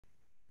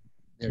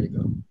There you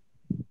go.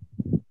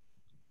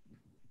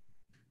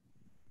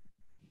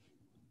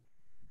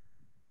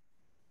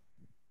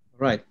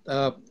 Right.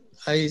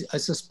 I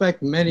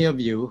suspect many of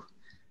you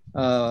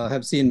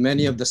have seen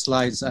many of the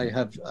slides I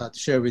have to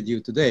share with you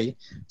today.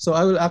 So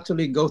I will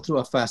actually go through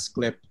a fast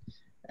clip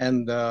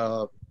and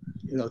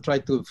try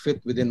to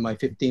fit within my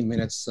 15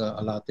 minutes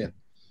allotted.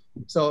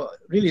 So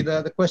really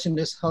the question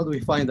is, how do we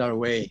find our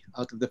way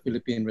out of the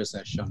Philippine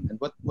recession? And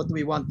what do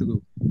we want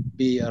to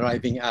be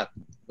arriving at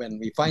when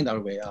we find our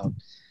way out?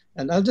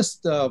 And I'll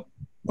just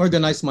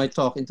organize my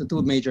talk into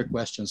two major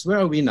questions. Where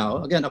are we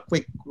now? Again, a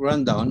quick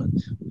rundown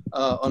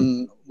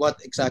on what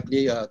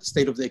exactly the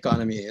state of the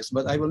economy is,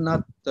 but I will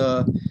not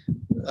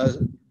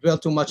dwell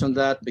too much on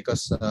that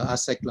because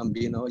Yusek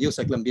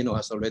Lambino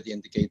has already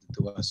indicated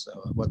to us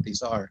what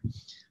these are.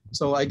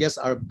 So I guess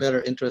our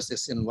better interest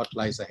is in what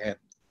lies ahead.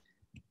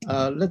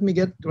 Let me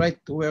get right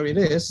to where it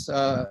is.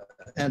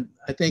 And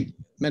I think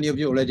many of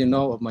you already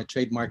know of my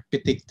trademark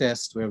PITIC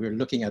test, where we're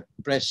looking at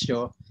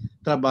presyo,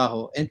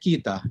 trabajo, and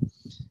kita,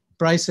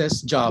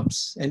 prices,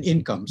 jobs, and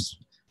incomes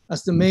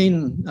as the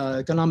main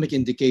economic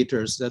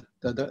indicators that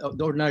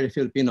the ordinary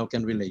Filipino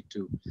can relate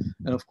to.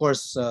 And of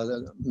course,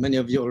 many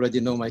of you already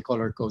know my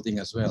color coding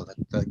as well.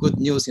 The good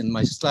news in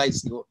my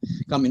slides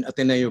come in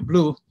Ateneo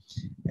blue,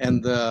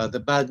 and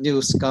the bad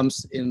news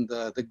comes in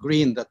the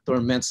green that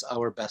torments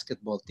our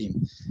basketball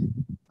team.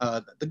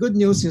 The good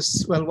news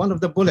is, well, one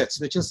of the bullets,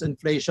 which is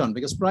inflation,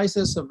 because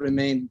prices have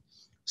remained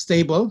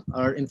stable.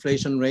 Our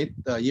inflation rate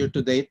year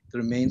to date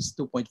remains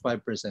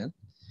 2.5%.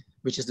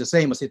 Which is the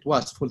same as it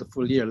was for the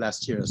full year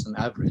last year as an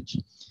average.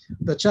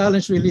 The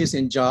challenge really is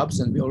in jobs,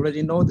 and we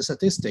already know the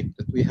statistic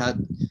that we had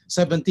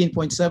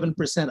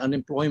 17.7%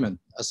 unemployment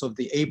as of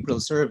the April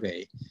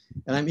survey.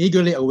 And I'm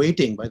eagerly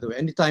awaiting, by the way,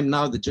 anytime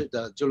now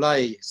the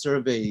July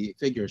survey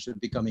figures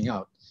should be coming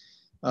out.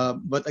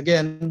 But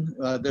again,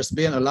 there's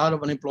been a lot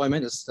of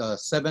unemployment. It's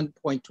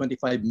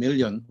 7.25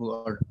 million who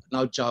are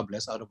now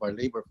jobless out of our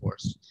labor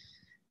force.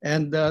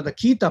 And the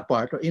kita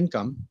part, or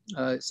income,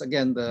 is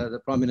again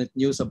the prominent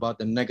news about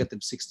the negative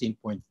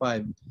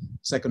 16.5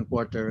 second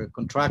quarter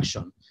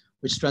contraction,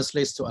 which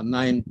translates to a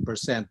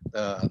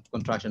 9%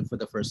 contraction for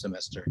the first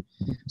semester.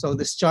 So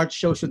this chart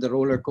shows you the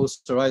roller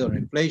coaster ride on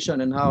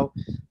inflation and how,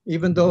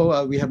 even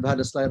though we have had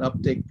a slight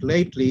uptick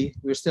lately,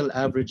 we're still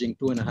averaging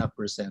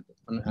 2.5%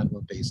 on an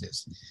annual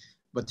basis.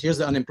 But here's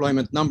the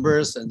unemployment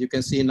numbers, and you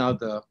can see now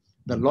the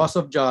loss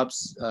of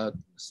jobs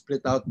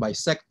split out by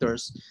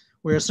sectors,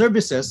 where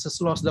services has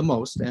lost the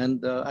most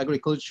and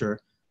agriculture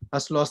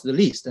has lost the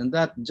least. And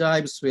that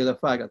jives with the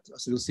fact that,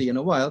 as we'll see in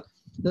a while,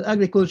 that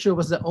agriculture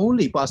was the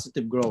only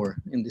positive grower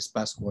in this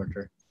past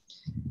quarter.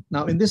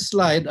 Now, in this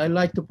slide, I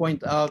like to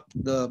point out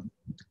the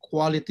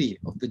quality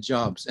of the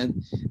jobs.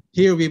 And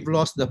here we've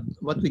lost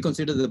what we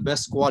consider the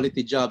best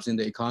quality jobs in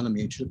the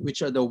economy,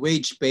 which are the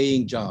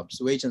wage-paying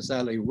jobs. Wage and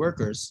salary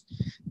workers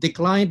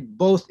declined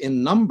both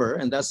in number,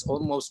 and that's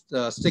almost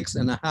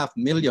 6.5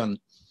 million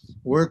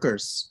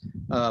workers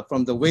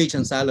from the wage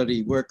and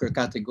salary worker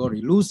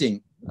category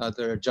losing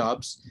their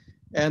jobs,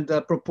 and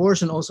the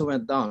proportion also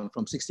went down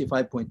from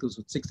 65.2 to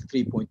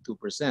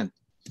 63.2%.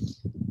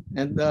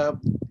 And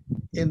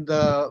in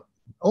the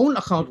own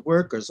account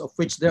workers, of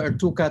which there are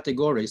two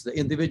categories, the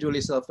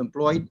individually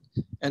self-employed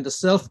and the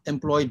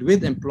self-employed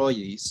with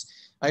employees,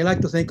 I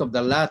like to think of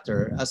the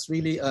latter as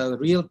really a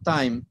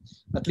real-time,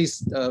 at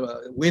least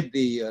with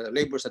the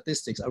labor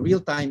statistics, a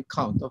real-time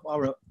count of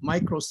our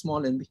micro,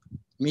 small, and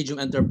medium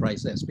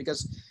enterprises,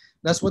 because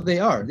that's what they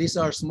are. These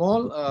are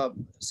small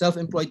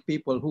self-employed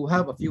people who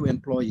have a few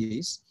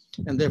employees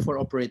and therefore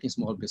operating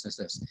small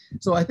businesses.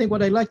 So I think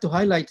what I like to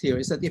highlight here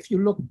is that if you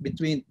look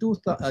between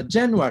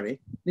January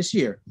this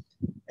year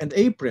and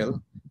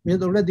April, we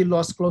had already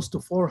lost close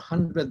to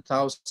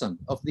 400,000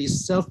 of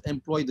these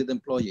self-employed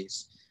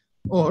employees,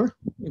 or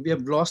we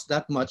have lost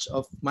that much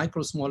of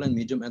micro, small, and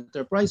medium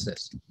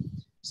enterprises.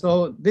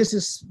 So this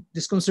is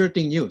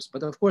disconcerting news.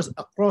 But of course,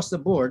 across the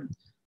board,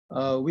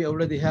 we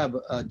already have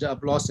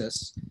job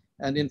losses.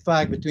 And in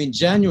fact, between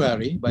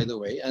January, by the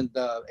way, and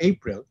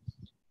April,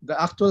 the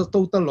actual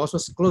total loss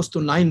was close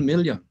to 9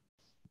 million.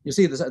 You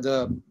see,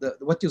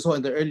 what you saw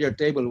in the earlier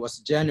table was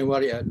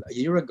January a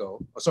year ago,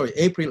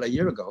 April a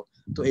year ago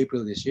to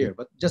April this year.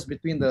 But just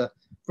between the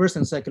first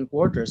and second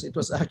quarters, it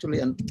was actually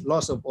a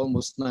loss of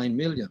almost 9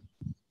 million.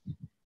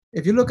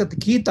 If you look at the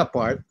kita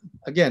part,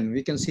 again,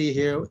 we can see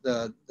here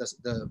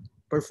the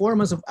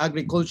performance of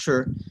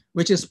agriculture,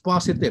 which is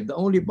positive, the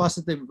only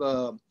positive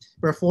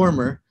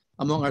performer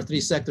among our three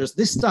sectors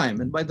this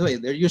time. And by the way,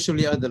 there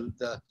usually are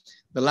the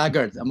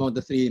laggards among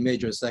the three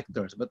major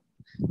sectors. But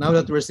now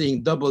that we're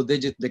seeing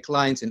double-digit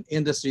declines in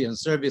industry and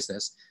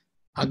services,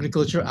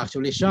 agriculture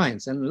actually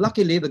shines. And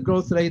luckily, the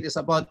growth rate is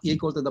about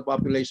equal to the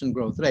population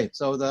growth rate.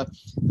 So the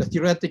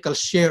theoretical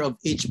share of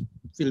each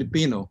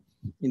Filipino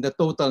in the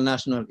total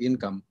national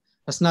income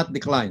has not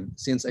declined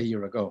since a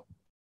year ago.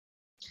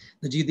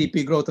 The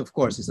GDP growth, of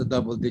course, is a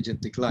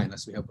double-digit decline,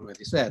 as we have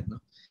already said. No?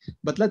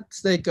 But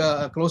let's take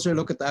a closer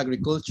look at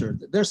agriculture.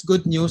 There's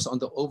good news on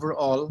the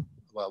overall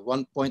well,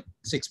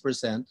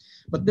 1.6%,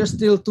 but there's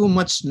still too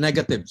much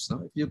negatives.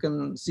 No? If you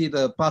can see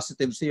the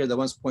positives here, the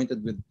ones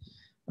pointed with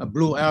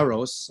blue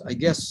arrows, I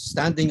guess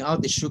standing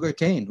out is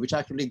sugarcane, which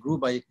actually grew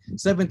by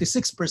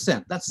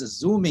 76%. That's a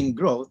zooming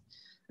growth.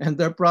 And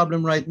their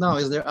problem right now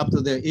is they're up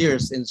to their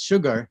ears in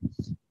sugar.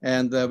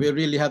 And we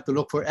really have to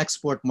look for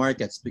export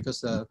markets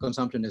because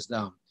consumption is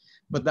down.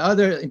 But the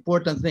other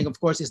important thing, of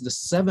course, is the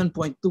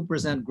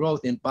 7.2%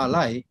 growth in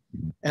palay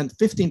and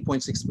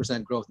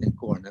 15.6% growth in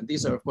corn. And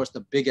these are, of course,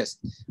 the biggest,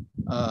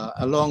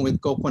 along with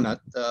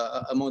coconut,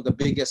 among the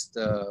biggest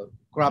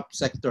crop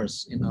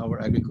sectors in our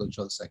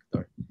agricultural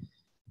sector.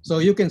 So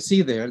you can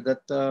see there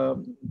that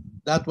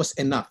that was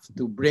enough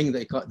to bring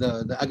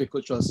the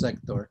agricultural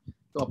sector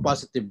to a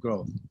positive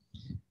growth.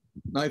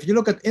 Now, if you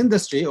look at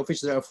industry, of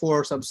which there are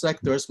 4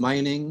 subsectors: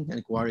 mining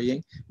and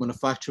quarrying,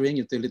 manufacturing,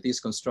 utilities,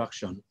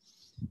 construction,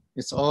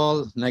 it's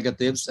all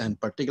negatives, and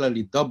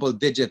particularly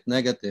double-digit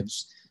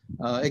negatives,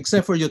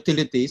 except for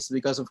utilities,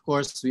 because of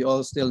course we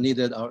all still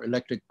needed our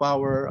electric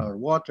power, our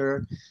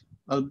water,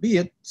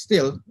 albeit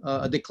still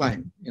a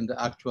decline in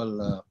the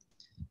actual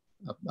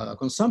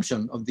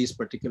consumption of these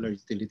particular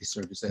utility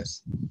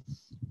services.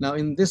 Now,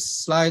 in this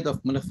slide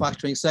of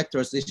manufacturing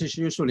sectors, this is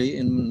usually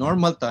in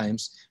normal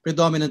times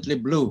predominantly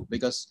blue,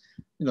 because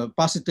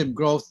positive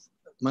growth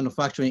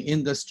manufacturing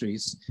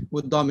industries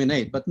would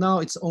dominate. But now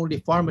it's only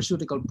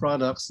pharmaceutical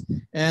products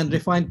and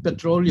refined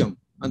petroleum,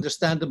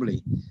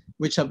 understandably,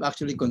 which have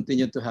actually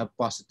continued to have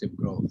positive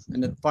growth.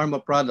 And then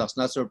pharma products,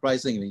 not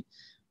surprisingly,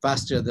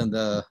 faster than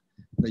the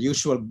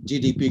usual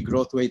GDP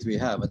growth rate we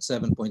have at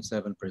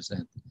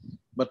 7.7%.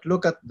 But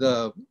look at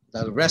the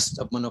rest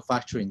of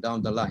manufacturing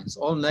down the line. It's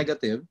all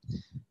negative.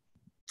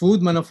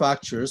 Food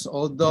manufacturers,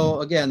 although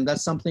again,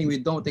 that's something we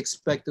don't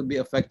expect to be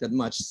affected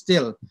much,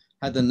 still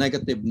had a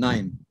negative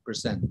 9%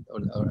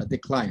 or a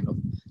decline of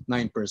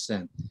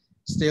 9%.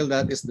 Still,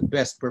 that is the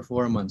best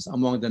performance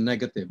among the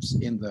negatives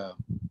in the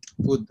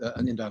food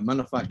and in the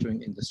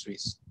manufacturing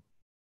industries.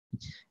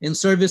 In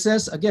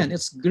services, again,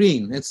 it's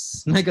green.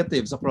 It's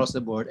negatives across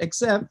the board,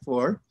 except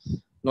for,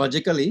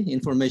 logically,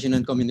 information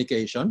and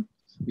communication.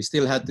 We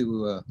still had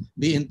to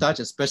be in touch,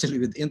 especially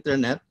with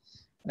internet.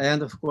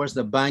 And of course,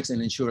 the banks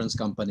and insurance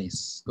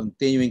companies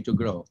continuing to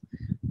grow.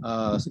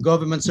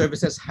 Government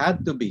services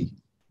had to be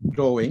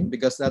growing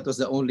because that was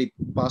the only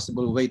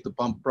possible way to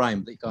pump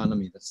prime the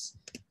economy that's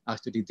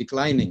actually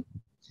declining.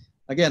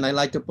 Again, I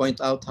like to point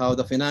out how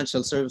the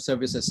financial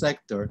services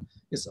sector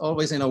is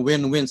always in a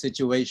win-win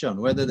situation.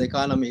 Whether the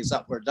economy is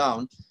up or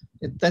down,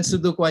 it tends to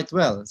do quite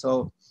well.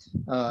 So,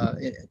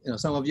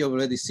 some of you have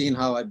already seen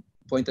how I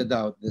pointed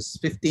out this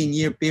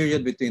 15-year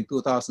period between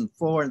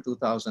 2004 and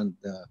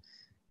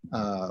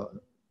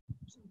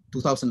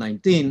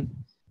 2019,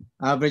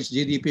 average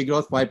GDP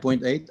growth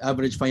 5.8,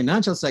 average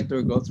financial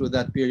sector growth through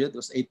that period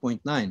was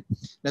 8.9.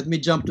 Let me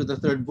jump to the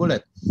third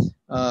bullet.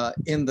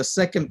 In the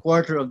second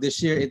quarter of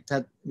this year,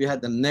 we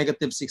had a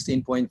negative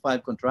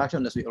 16.5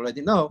 contraction, as we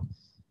already know,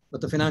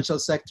 but the financial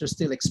sector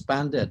still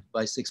expanded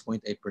by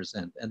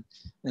 6.8%.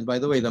 And by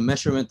the way, the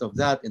measurement of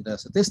that in the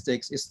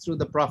statistics is through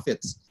the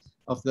profits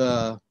of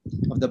the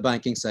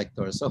banking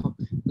sector. So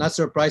not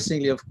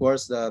surprisingly, of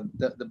course, the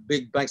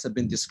big banks have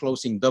been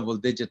disclosing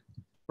double-digit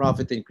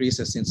profit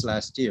increases since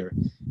last year.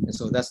 And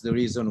so that's the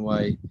reason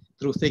why,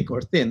 through thick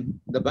or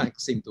thin, the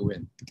banks seem to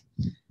win.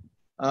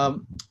 The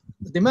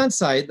demand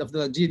side of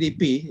the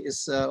GDP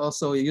is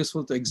also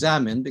useful to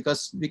examine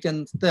because we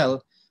can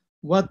tell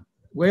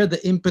where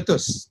the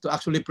impetus to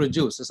actually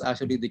produce has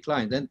actually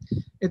declined. And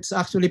it's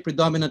actually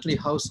predominantly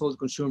household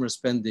consumer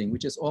spending,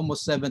 which is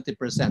almost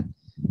 70%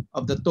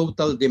 of the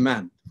total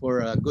demand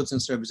for goods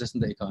and services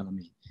in the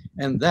economy.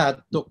 And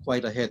that took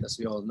quite a hit, as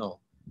we all know,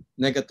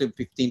 negative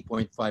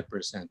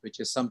 15.5%, which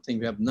is something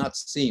we have not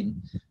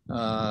seen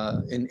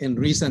in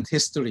recent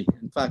history.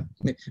 In fact,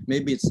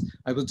 maybe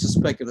I would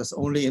suspect it was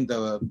only in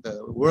the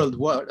World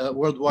War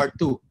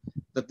II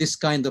that this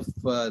kind of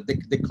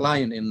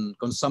decline in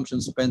consumption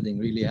spending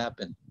really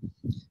happened.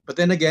 But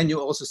then again,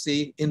 you also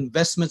see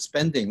investment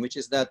spending, which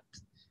is that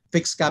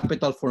fixed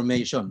capital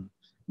formation,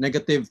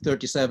 negative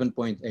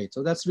 37.8.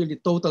 So that's really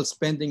total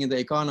spending in the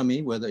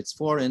economy, whether it's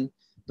foreign,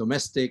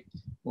 domestic,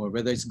 or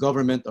whether it's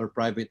government or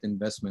private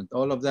investment.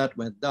 All of that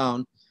went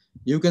down.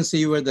 You can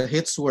see where the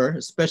hits were,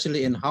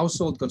 especially in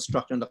household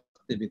construction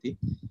activity,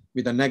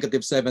 with a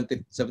negative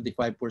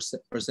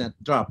 75%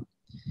 drop.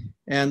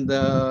 And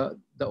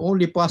the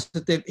only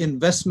positive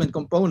investment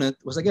component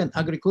was, again,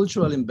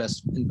 agricultural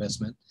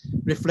investment,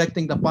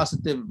 reflecting the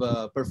positive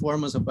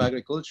performance of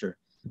agriculture,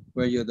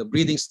 where the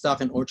breeding stock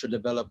and orchard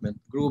development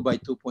grew by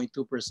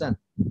 2.2%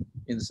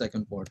 in the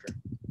second quarter.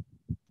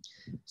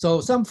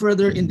 So some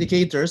further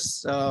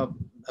indicators,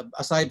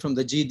 aside from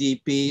the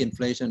GDP,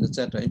 inflation,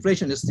 etc.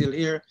 Inflation is still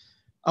here.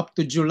 Up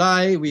to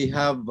July, we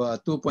have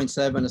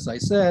 2.7, as I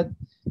said.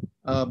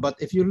 But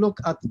if you look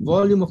at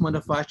volume of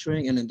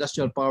manufacturing and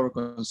industrial power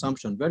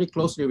consumption, very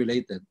closely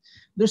related,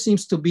 there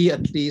seems to be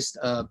at least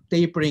a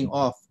tapering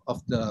off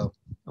of the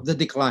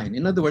decline.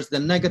 In other words, the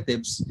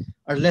negatives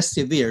are less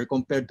severe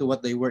compared to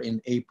what they were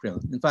in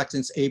April. In fact,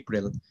 since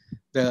April,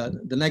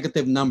 the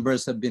negative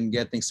numbers have been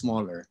getting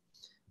smaller.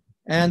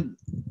 And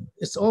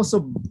it's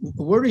also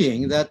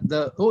worrying that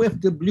the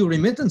OFW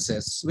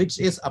remittances, which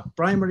is a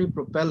primary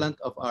propellant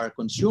of our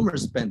consumer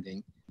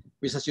spending,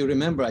 which, as you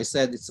remember, I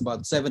said it's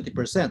about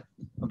 70%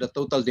 of the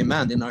total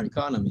demand in our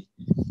economy.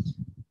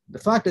 The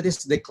fact that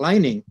it's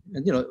declining,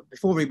 and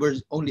before we were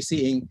only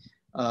seeing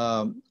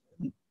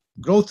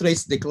growth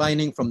rates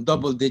declining from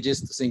double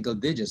digits to single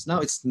digits.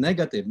 Now it's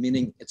negative,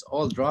 meaning it's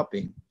all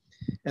dropping.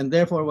 And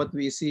therefore, what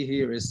we see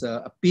here is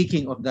a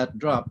peaking of that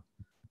drop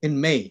in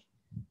May.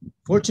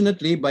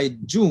 Fortunately, by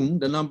June,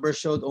 the number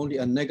showed only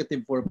a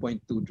negative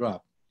 4.2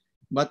 drop.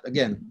 But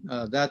again,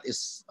 that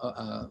is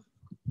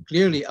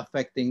clearly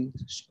affecting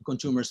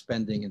consumer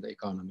spending in the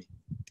economy.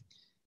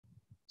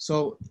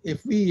 So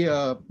if we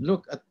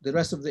look at the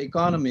rest of the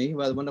economy,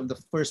 well, one of the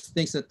first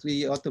things that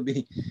we ought to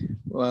be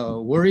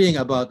worrying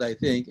about, I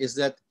think, is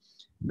that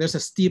there's a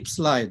steep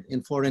slide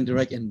in foreign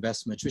direct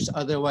investments, which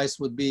otherwise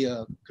would be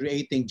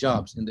creating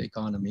jobs in the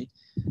economy.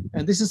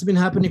 And this has been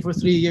happening for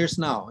 3 years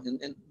now.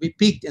 And we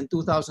peaked in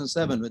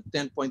 2007 with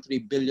 10.3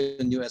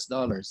 billion US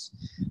dollars.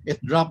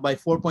 It dropped by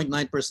 4.9%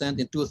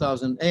 in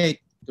 2008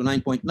 to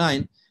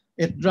 9.9.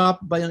 It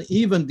dropped by an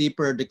even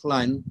deeper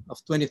decline of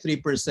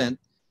 23%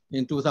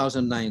 in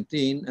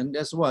 2019. And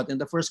guess what? In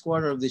the first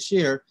quarter of this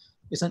year,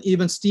 it's an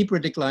even steeper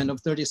decline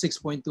of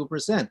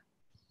 36.2%.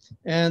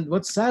 And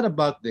what's sad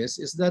about this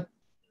is that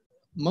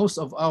most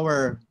of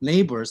our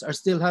neighbors are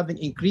still having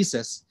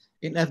increases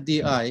in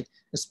FDI,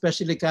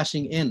 especially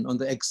cashing in on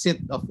the exit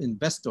of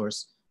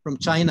investors from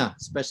China,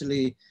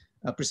 especially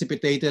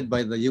precipitated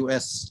by the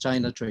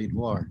US-China trade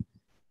war.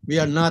 We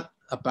are not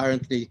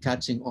apparently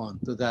catching on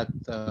to that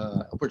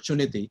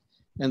opportunity.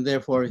 And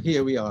therefore,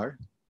 here we are,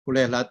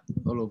 kulelat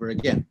all over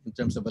again in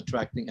terms of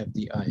attracting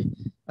FDI,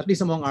 at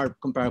least among our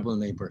comparable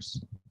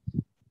neighbors.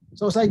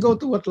 So as I go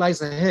to what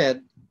lies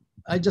ahead,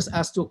 I just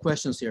ask two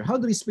questions here. How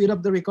do we speed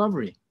up the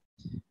recovery?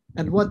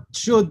 And what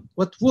should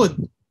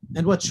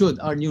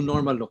our new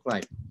normal look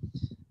like?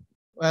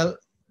 Well,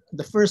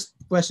 the first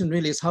question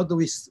really is, how do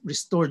we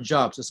restore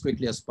jobs as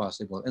quickly as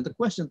possible? And the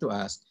question to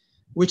ask,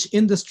 which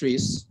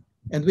industries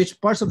and which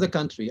parts of the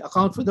country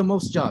account for the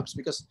most jobs?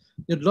 Because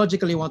you'd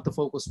logically want to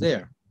focus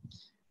there.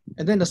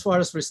 And then as far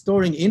as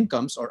restoring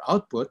incomes or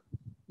output,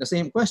 the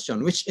same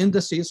question, which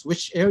industries,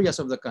 which areas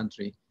of the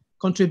country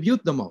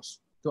contribute the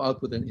most to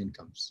output and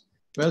incomes?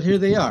 Well, here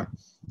they are.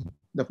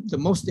 The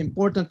most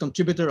important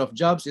contributor of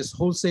jobs is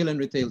wholesale and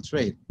retail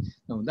trade.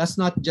 Now, that's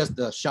not just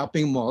the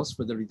shopping malls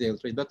for the retail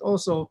trade, but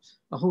also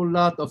a whole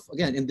lot of,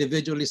 again,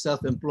 individually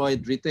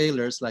self-employed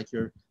retailers like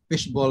your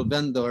fishbowl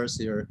vendors,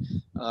 your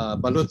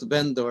balut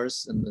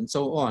vendors, and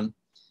so on.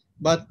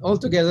 But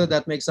altogether,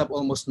 that makes up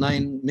almost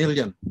 9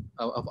 million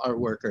of our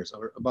workers,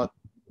 or about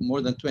more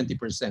than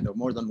 20%, or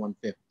more than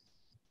 1/5.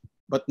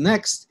 But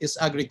next is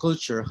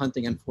agriculture,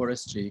 hunting, and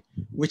forestry,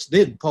 which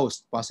did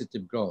post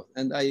positive growth.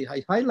 And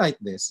I highlight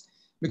this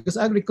because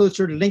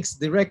agriculture links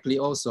directly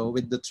also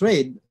with the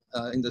trade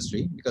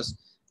industry, because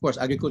of course,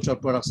 agricultural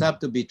products have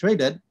to be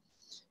traded.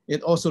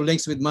 It also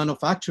links with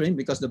manufacturing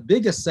because the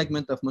biggest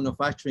segment of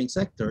manufacturing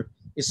sector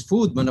is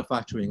food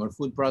manufacturing or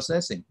food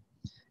processing.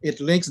 It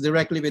links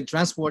directly with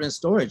transport and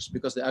storage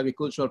because the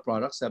agricultural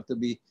products have to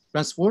be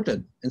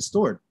transported and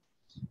stored.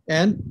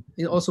 And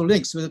it also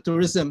links with the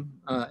tourism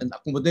and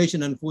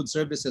accommodation and food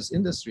services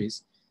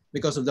industries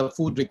because of the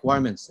food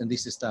requirements in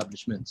these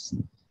establishments.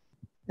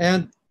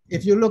 And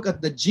if you look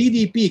at the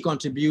GDP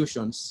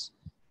contributions,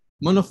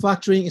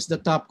 manufacturing is the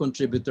top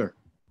contributor.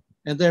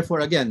 And therefore,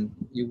 again,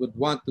 you would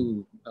want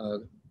to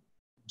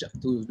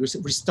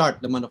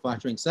restart the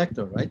manufacturing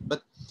sector, right?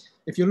 But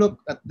if you look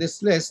at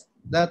this list,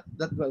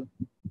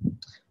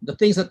 the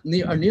things that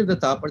are near the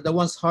top are the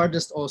ones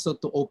hardest also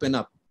to open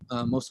up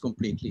most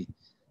completely.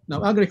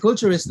 Now,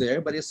 agriculture is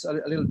there, but it's a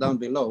little down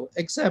below,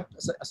 except,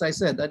 as I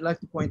said, I'd like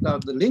to point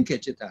out the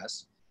linkage it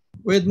has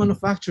with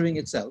manufacturing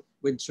itself,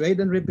 with trade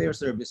and repair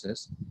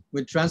services,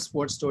 with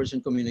transport, storage,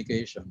 and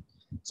communication.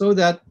 So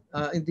that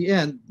in the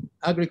end,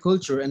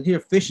 agriculture, and here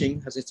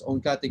fishing has its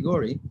own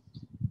category,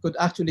 could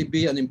actually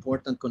be an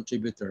important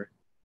contributor,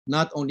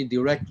 not only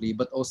directly,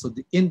 but also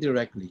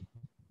indirectly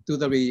to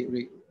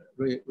the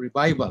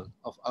revival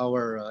of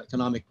our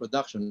economic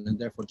production and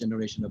therefore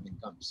generation of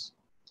incomes.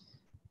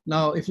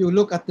 Now, if you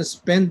look at the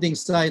spending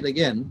side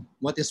again,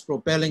 what is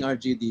propelling our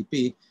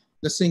GDP,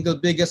 the single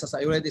biggest, as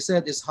I already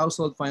said, is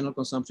household final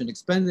consumption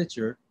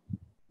expenditure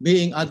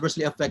being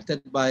adversely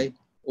affected by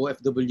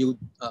OFW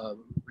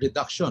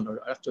reduction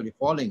or actually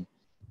falling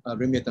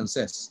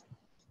remittances.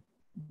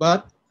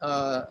 But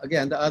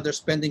again, the other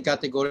spending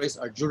categories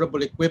are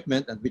durable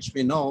equipment, and which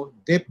we know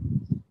dipped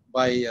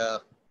by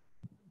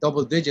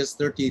double digits,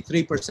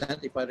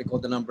 33%, if I recall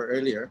the number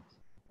earlier.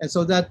 And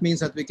so that means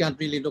that we can't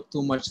really look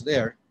too much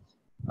there.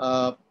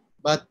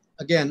 But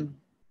again,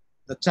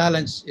 the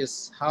challenge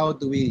is how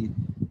do we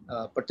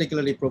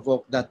particularly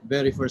provoke that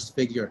very first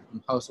figure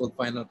in household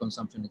final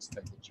consumption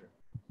expenditure.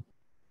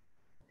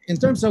 In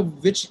terms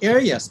of which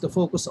areas to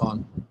focus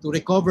on to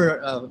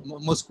recover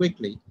most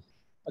quickly,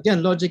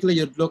 Again, logically,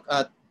 you'd look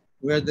at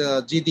where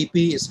the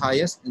GDP is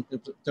highest in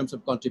terms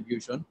of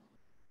contribution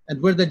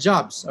and where the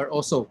jobs are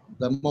also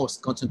the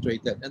most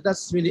concentrated. And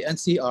that's really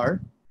NCR,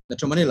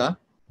 Metro Manila,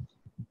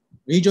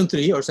 Region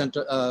 3 or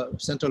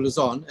Central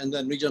Luzon, and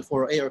then Region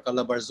 4A or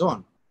Calabar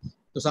Zone.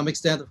 To some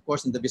extent, of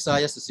course, in the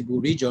Visayas, the Cebu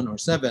region or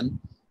 7,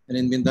 and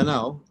in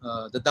Mindanao,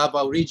 the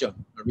Davao region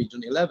or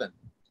Region 11.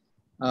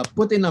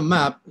 Put in a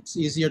map, it's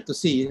easier to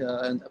see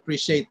and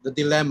appreciate the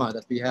dilemma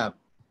that we have.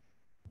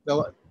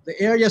 The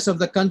areas of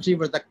the country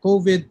where the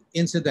COVID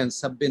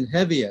incidents have been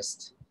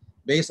heaviest,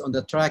 based on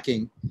the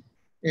tracking,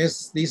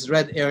 is these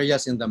red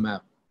areas in the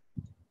map.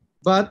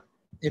 But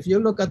if you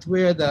look at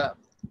where the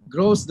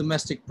gross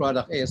domestic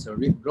product is, or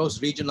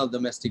gross regional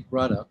domestic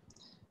product,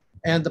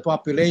 and the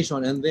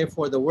population, and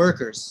therefore the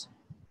workers,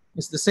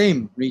 it's the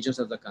same regions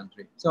of the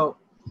country. So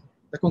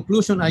the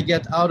conclusion I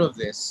get out of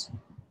this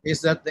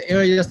is that the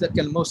areas that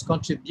can most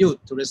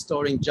contribute to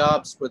restoring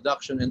jobs,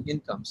 production, and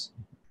incomes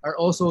are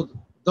also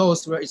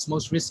those where it's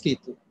most risky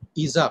to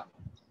ease up.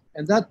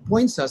 And that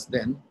points us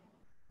then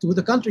to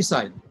the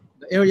countryside,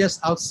 the areas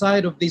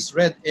outside of these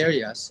red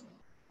areas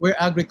where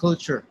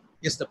agriculture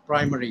is the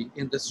primary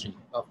industry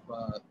of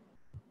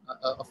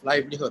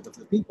livelihood of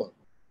the people.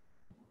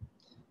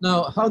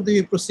 Now, how do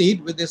you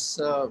proceed with this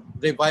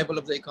revival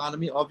of the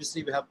economy?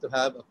 Obviously, we have to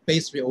have a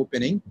phased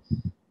reopening.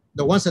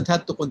 The ones that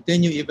had to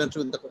continue even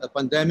through the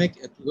pandemic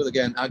include,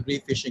 again, agri,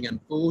 fishing and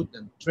food,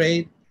 and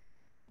trade,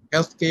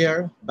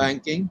 healthcare,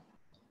 banking.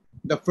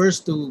 The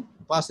first to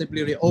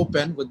possibly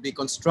reopen would be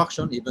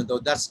construction, even though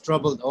that's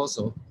troubled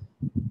also.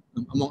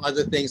 Among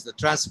other things, the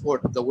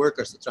transport of the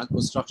workers, the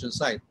construction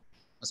site,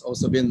 has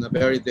also been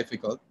very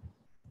difficult.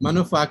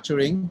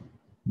 Manufacturing,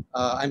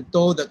 I'm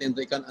told that in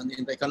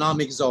the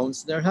economic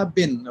zones, there have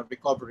been a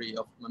recovery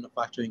of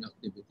manufacturing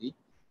activity.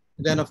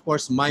 And then, of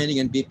course, mining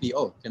and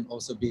BPO can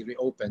also be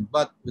reopened,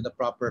 but with the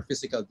proper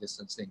physical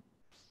distancing.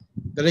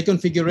 The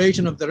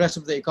reconfiguration of the rest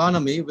of the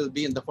economy will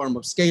be in the form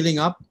of scaling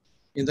up.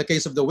 In the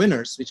case of the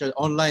winners, which are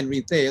online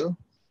retail,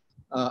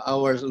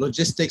 our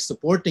logistics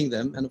supporting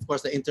them, and of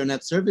course the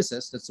internet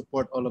services that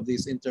support all of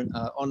these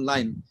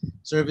online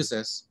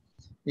services,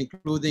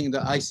 including the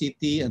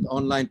ICT and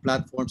online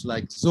platforms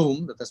like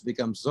Zoom that has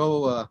become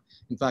so,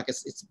 in fact,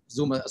 it's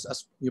Zoom,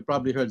 as you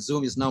probably heard,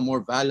 Zoom is now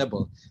more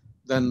valuable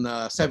than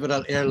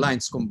several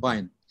airlines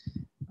combined.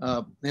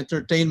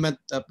 Entertainment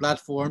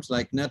platforms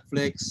like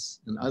Netflix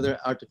and other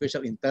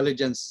artificial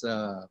intelligence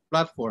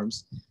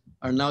platforms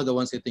are now the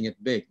ones hitting it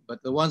big.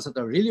 But the ones that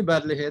are really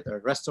badly hit are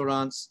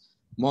restaurants,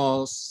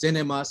 malls,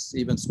 cinemas,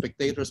 even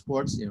spectator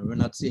sports. You know, we're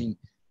not seeing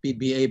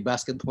PBA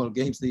basketball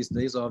games these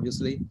days,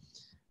 obviously.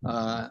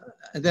 And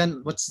then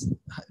what's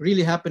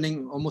really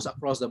happening almost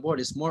across the board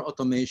is more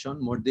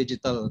automation, more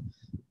digital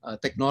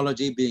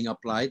technology being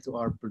applied to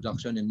our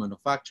production in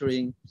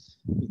manufacturing,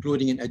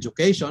 including in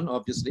education,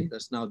 obviously.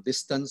 There's now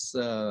distance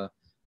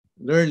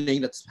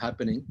learning that's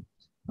happening,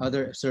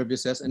 other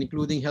services, and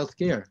including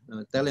healthcare.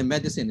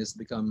 Telemedicine has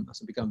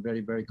become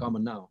very, very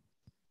common now.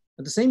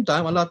 At the same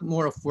time, a lot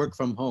more of work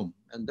from home.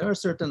 And there are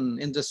certain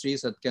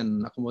industries that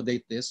can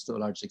accommodate this to a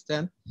large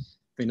extent: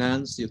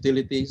 finance,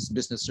 utilities,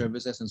 business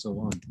services, and so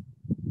on.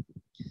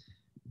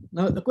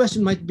 Now, the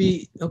question might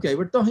be, okay,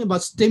 we're talking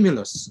about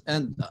stimulus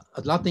and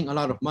allotting a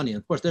lot of money.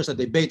 Of course, there's a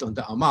debate on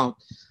the amount.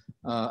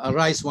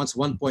 Arise wants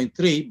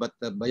 1.3, but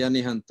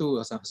Bayanihan 2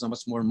 has a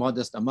much more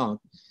modest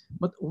amount.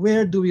 But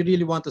where do we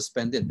really want to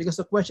spend it? Because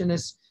the question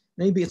is,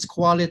 maybe it's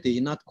quality,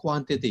 not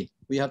quantity,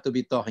 we have to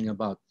be talking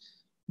about.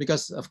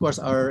 Because, of course,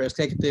 our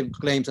executive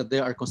claims that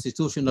there are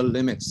constitutional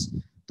limits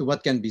to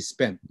what can be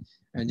spent.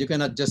 And you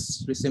cannot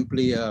just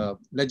simply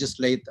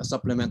legislate a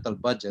supplemental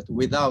budget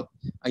without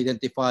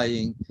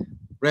identifying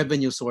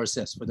revenue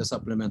sources for the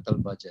supplemental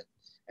budget.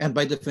 And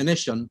by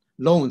definition,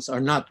 loans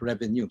are not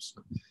revenues.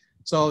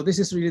 So this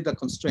is really the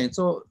constraint.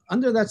 So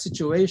under that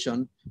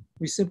situation,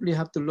 we simply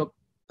have to look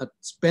at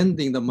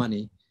spending the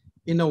money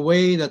in a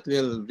way that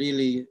will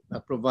really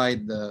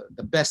provide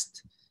the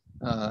best,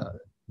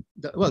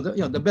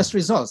 the best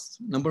results.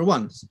 Number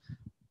one,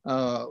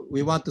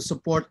 we want to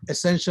support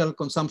essential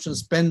consumption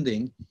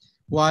spending.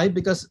 Why?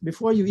 Because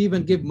before you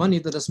even give money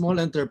to the small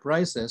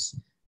enterprises,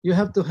 you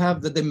have to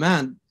have the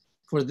demand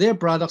for their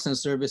products and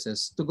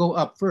services to go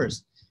up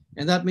first.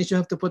 And that means you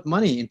have to put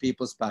money in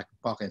people's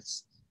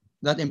pockets.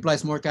 That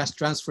implies more cash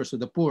transfers to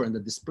the poor and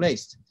the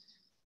displaced.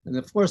 And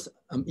of course,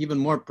 even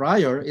more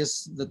prior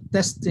is the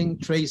testing,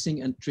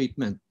 tracing, and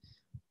treatment.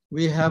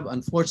 We have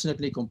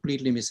unfortunately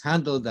completely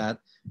mishandled that.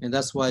 And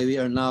that's why we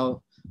are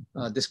now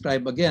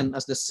described again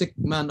as the sick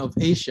man of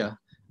Asia.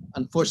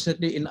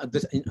 Unfortunately, in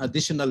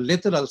additional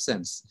literal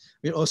sense,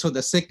 we're also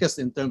the sickest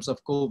in terms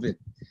of COVID.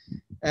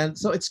 And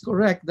so it's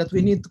correct that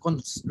we need to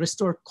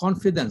restore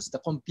confidence, the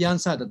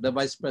confianza that the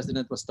Vice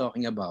President was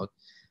talking about,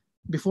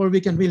 before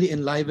we can really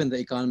enliven the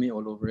economy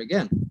all over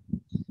again.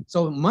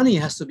 So money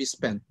has to be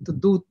spent to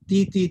do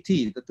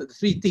TTT, the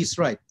 3 T's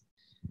right.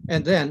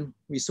 And then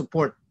we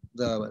support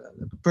the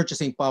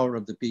purchasing power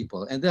of the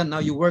people. And then now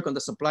you work on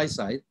the supply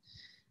side.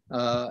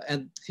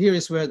 And here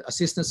is where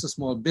assistance to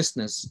small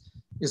business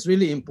is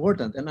really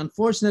important. And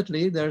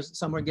unfortunately,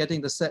 some are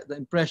getting the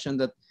impression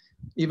that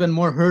even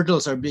more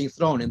hurdles are being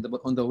thrown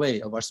on the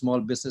way of our small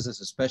businesses,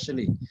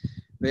 especially.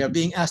 They are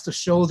being asked to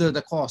shoulder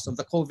the cost of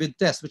the COVID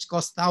test, which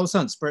costs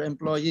thousands per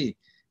employee.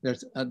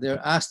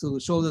 They're asked to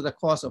shoulder the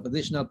cost of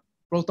additional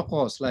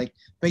protocols like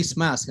face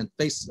masks and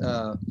face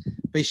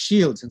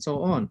shields and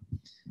so on.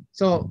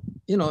 So,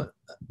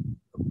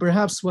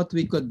 perhaps what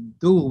we could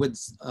do with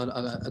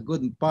a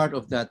good part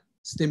of that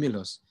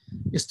stimulus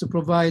is to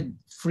provide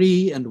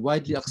free and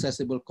widely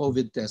accessible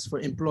COVID tests for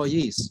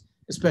employees,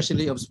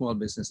 especially of small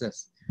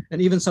businesses,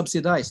 and even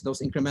subsidize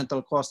those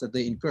incremental costs that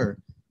they incur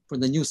for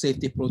the new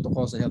safety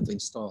protocols they have to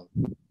install.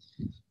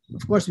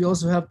 Of course, we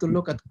also have to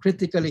look at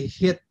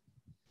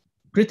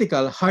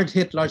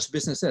hard-hit large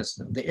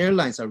businesses. The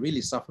airlines are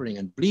really suffering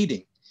and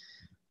bleeding.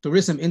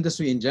 Tourism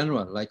industry in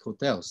general, like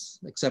hotels,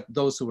 except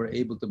those who were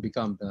able to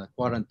become the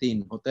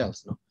quarantine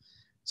hotels. No?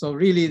 So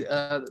really,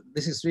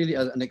 this is really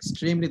an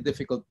extremely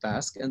difficult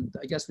task, and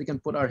I guess we can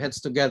put our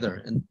heads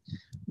together. And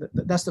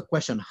that's the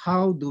question: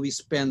 how do we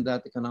spend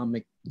that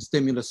economic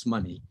stimulus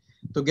money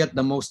to get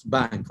the most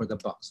bang for the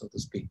buck, so to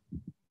speak?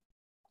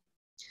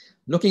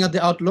 Looking at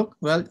the outlook,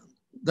 well,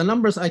 the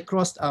numbers I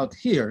crossed out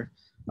here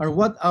are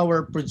what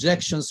our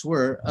projections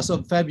were as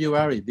of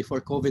February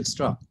before COVID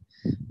struck.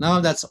 Now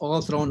that's all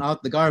thrown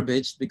out the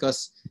garbage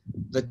because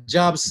the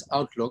jobs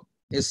outlook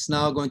is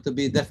now going to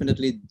be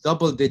definitely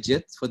double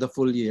digit for the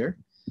full year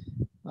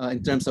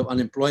in terms of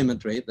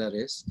unemployment rate, that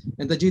is.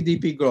 And the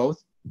GDP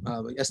growth,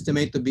 we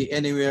estimate to be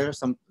anywhere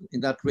in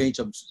that range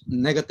of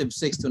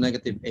 -6 to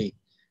 -8.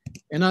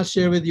 And I'll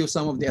share with you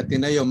some of the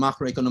Ateneo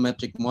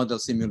macroeconometric model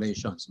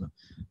simulations.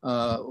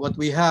 What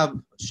we have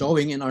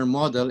showing in our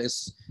model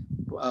is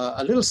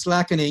a little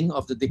slackening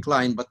of the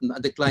decline, but a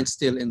decline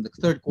still in the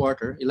third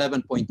quarter,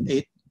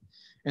 11.8,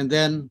 and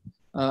then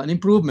an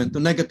improvement to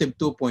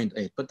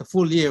 -2.8. But the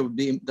full year would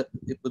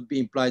be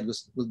implied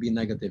will be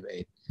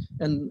 -8.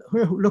 And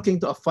we're looking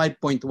to a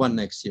 5.1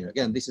 next year.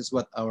 Again, this is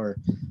what our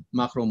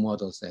macro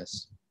model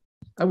says.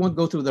 I won't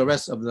go through the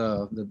rest of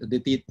the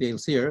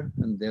details here,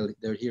 and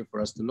they're here for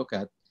us to look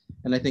at.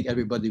 And I think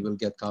everybody will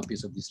get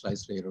copies of these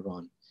slides later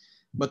on.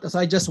 But as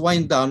I just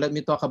wind down, let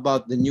me talk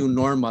about the new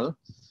normal.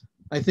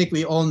 I think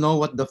we all know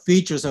what the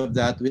features of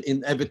that will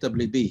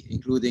inevitably be,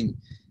 including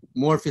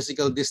more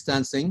physical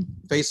distancing.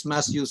 Face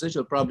mask usage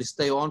will probably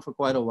stay on for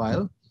quite a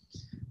while,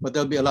 but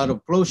there'll be a lot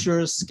of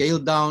closures,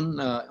 scaled down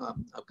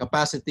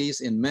capacities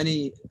in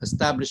many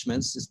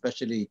establishments,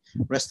 especially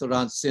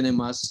restaurants,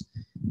 cinemas,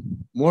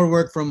 more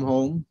work from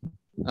home,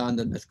 and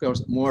then of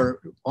course,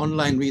 more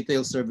online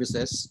retail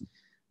services.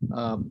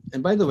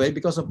 And by the way,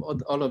 because of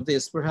all of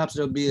this, perhaps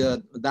there'll be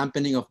a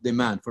dampening of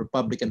demand for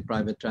public and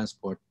private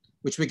transport,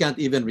 which we can't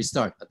even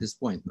restart at this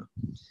point.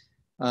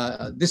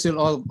 This will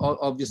all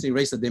obviously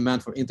raise the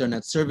demand for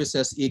internet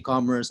services,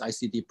 e-commerce,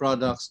 ICT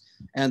products,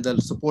 and the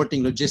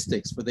supporting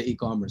logistics for the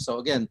e-commerce. So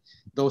again,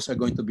 those are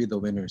going to be the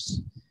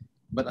winners.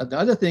 But the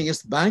other thing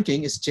is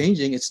banking is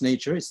changing its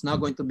nature. It's now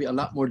going to be a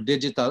lot more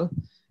digital,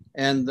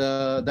 and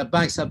the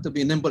banks have to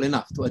be nimble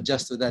enough to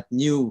adjust to that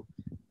new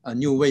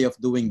way of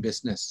doing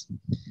business.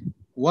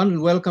 One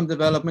welcome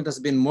development has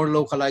been more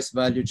localized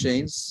value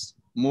chains,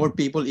 more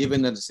people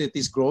even in the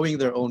cities growing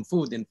their own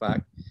food, in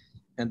fact,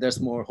 and there's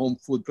more home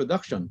food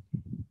production.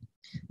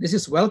 This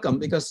is welcome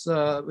because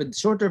with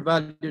shorter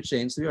value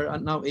chains, we are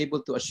now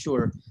able to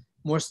assure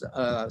more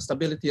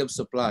stability of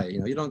supply.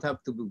 You don't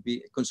have to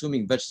be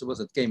consuming vegetables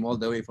that came all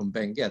the way from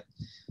Benguet.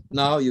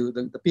 Now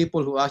the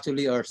people who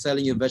actually are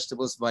selling you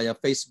vegetables via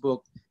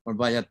Facebook or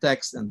via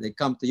text and they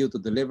come to you to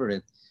deliver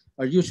it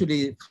are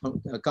usually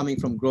coming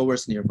from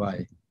growers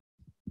nearby.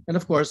 And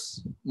of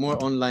course, more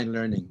online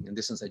learning and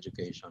distance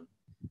education.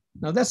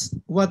 Now that's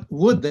what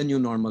would the new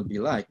normal be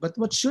like, but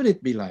what should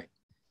it be like?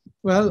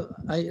 Well,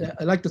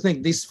 I like to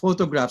think these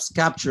photographs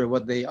capture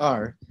what they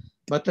are,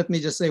 but let me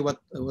just say what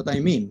I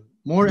mean.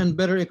 More and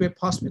better equipped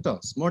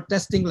hospitals, more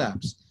testing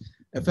labs,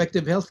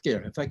 effective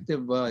healthcare,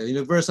 effective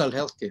universal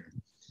healthcare,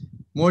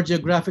 more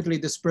geographically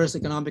dispersed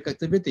economic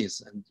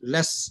activities, and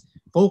less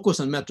focus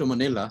on Metro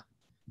Manila,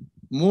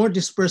 more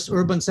dispersed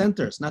urban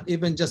centers, not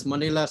even just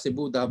Manila,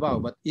 Cebu, Davao,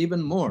 but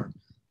even more,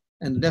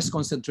 and less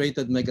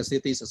concentrated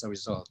megacities as a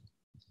result.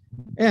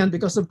 And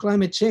because of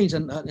climate change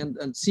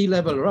and sea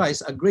level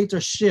rise, a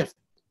greater shift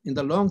in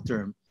the long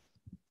term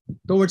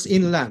towards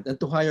inland and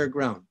to higher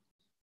ground.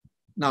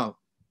 Now,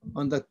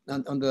 on the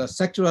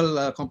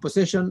sectoral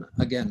composition,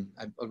 again,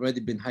 I've already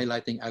been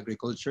highlighting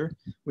agriculture.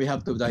 We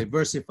have to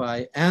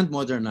diversify and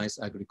modernize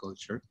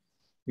agriculture.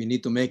 We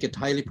need to make it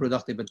highly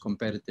productive and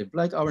competitive,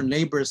 like our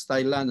neighbors,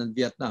 Thailand and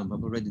Vietnam,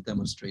 have already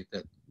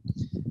demonstrated.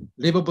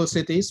 Livable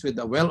cities with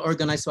a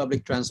well-organized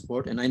public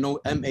transport, and I know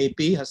MAP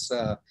has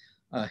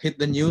hit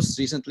the news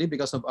recently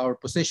because of our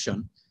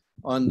position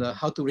on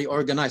how to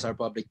reorganize our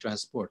public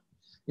transport,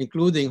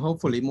 including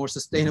hopefully more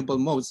sustainable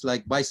modes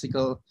like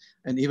bicycle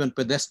and even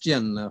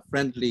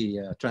pedestrian-friendly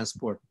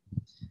transport.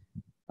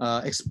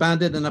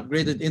 Expanded and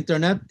upgraded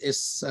internet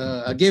is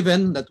a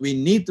given that we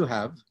need to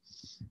have.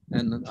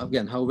 And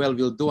again, how well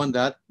we'll do on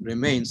that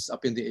remains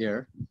up in the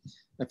air.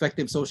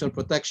 effective social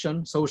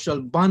protection,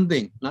 social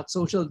bonding, not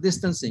social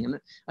distancing. And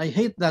I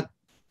hate that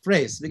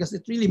phrase because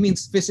it really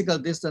means physical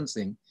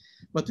distancing,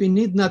 but we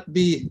need not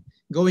be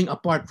going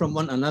apart from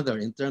one another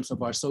in terms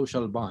of our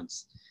social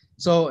bonds.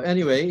 So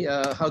anyway,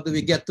 how do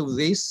we get to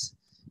this?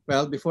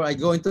 Well, before I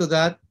go into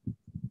that,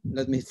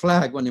 let me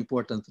flag one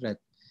important threat.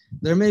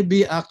 There may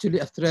be actually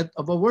a threat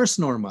of a worse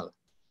normal.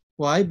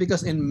 Why?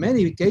 Because in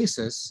many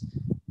cases,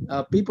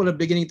 people are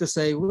beginning to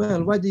say,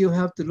 well, why do you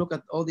have to look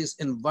at all these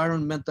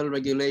environmental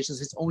regulations?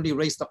 It's only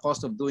raised the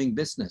cost of doing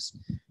business.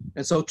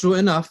 And so true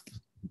enough,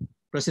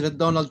 President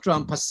Donald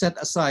Trump has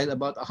set aside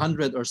about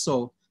 100 or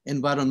so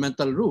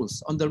environmental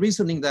rules on the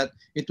reasoning that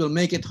it will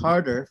make it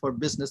harder for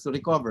business to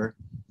recover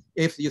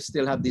if you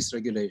still have these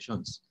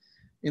regulations.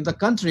 In the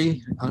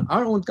country,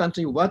 our own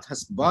country, what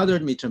has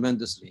bothered me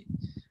tremendously,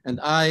 and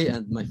I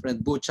and my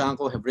friend Bu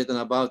Chanko have written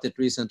about it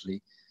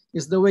recently,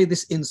 is the way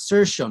this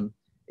insertion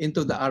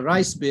into the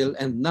Arise bill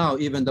and now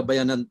even the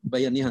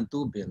Bayanihan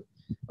 2 bill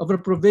of a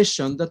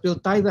provision that will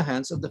tie the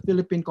hands of the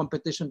Philippine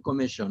Competition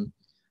Commission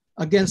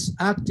against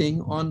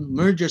acting on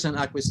mergers and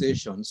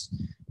acquisitions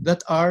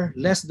that are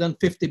less than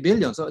 50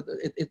 billion. So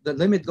the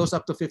limit goes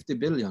up to 50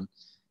 billion.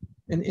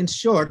 And in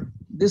short,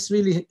 this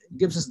really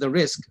gives us the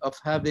risk of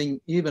having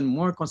even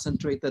more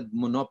concentrated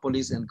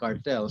monopolies and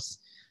cartels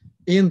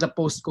in the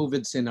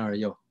post-COVID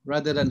scenario,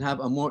 rather than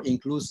have a more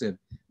inclusive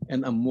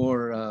and a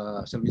more,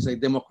 shall we say,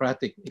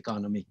 democratic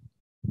economy.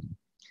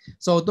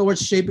 So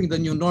towards shaping the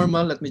new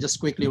normal, let me just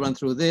quickly run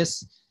through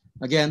this.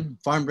 Again,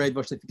 farm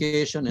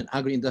diversification and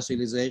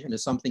agri-industrialization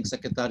is something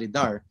Secretary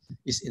Dar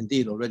is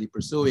indeed already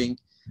pursuing.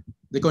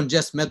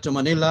 Decongest Metro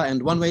Manila,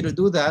 and one way to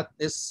do that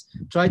is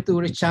try to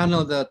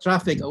rechannel the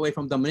traffic away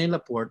from the Manila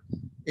port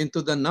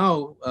into the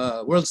now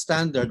world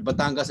standard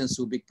Batangas and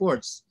Subic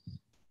ports.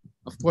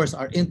 Of course,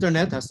 our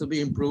internet has to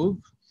be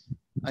improved.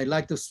 I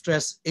like to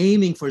stress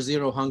aiming for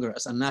zero hunger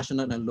as a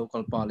national and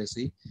local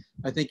policy.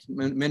 I think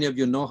many of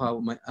you know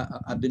how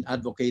I've been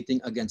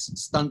advocating against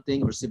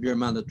stunting or severe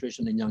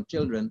malnutrition in young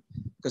children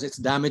because it's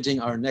damaging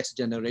our next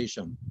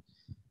generation.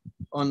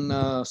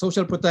 On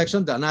social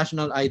protection, the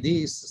national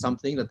ID is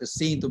something that is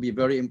seen to be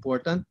very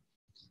important.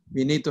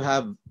 We need to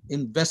have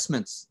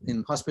investments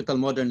in hospital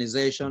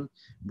modernization,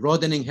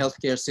 broadening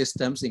healthcare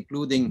systems,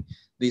 including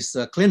these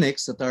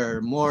clinics that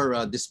are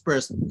more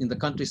dispersed in the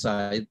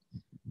countryside,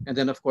 and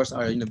then of course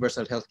our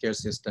universal healthcare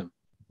system.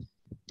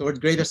 Toward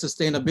greater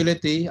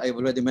sustainability, I've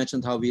already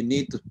mentioned how we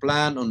need to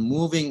plan on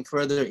moving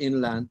further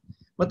inland,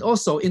 but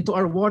also into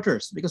our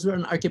waters, because we're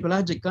an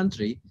archipelagic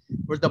country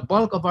where the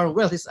bulk of our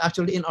wealth is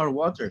actually in our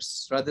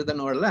waters rather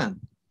than our land.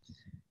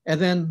 And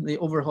then they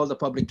overhaul the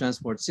public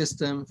transport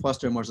system,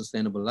 foster more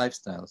sustainable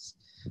lifestyles.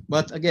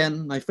 But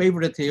again, my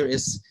favorite here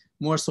is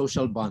more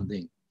social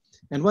bonding.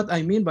 And what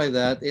I mean by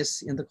that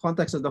is, in the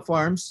context of the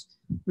farms,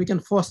 we can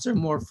foster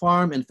more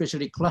farm and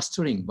fishery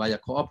clustering via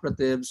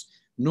cooperatives,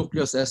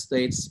 nucleus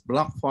estates,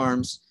 block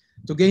farms,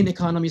 to gain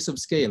economies of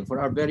scale for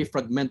our very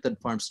fragmented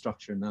farm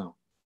structure now.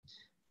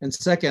 And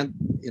second,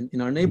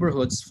 in our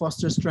neighborhoods,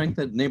 foster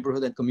strengthened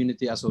neighborhood and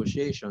community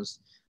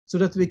associations so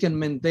that we can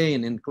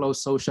maintain in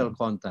close social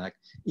contact,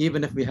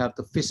 even if we have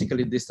to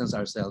physically distance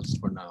ourselves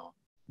for now.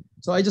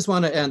 So I just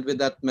want to end with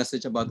that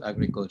message about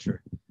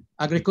agriculture.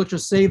 Agriculture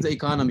saved the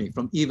economy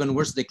from even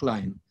worse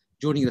decline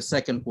during the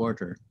second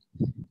quarter.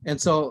 And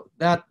so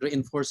that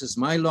reinforces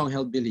my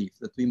long-held belief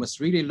that we must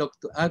really look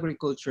to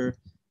agriculture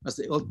as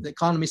the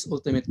economy's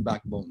ultimate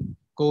backbone,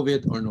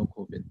 COVID or no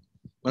COVID.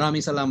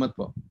 Maraming salamat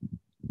po.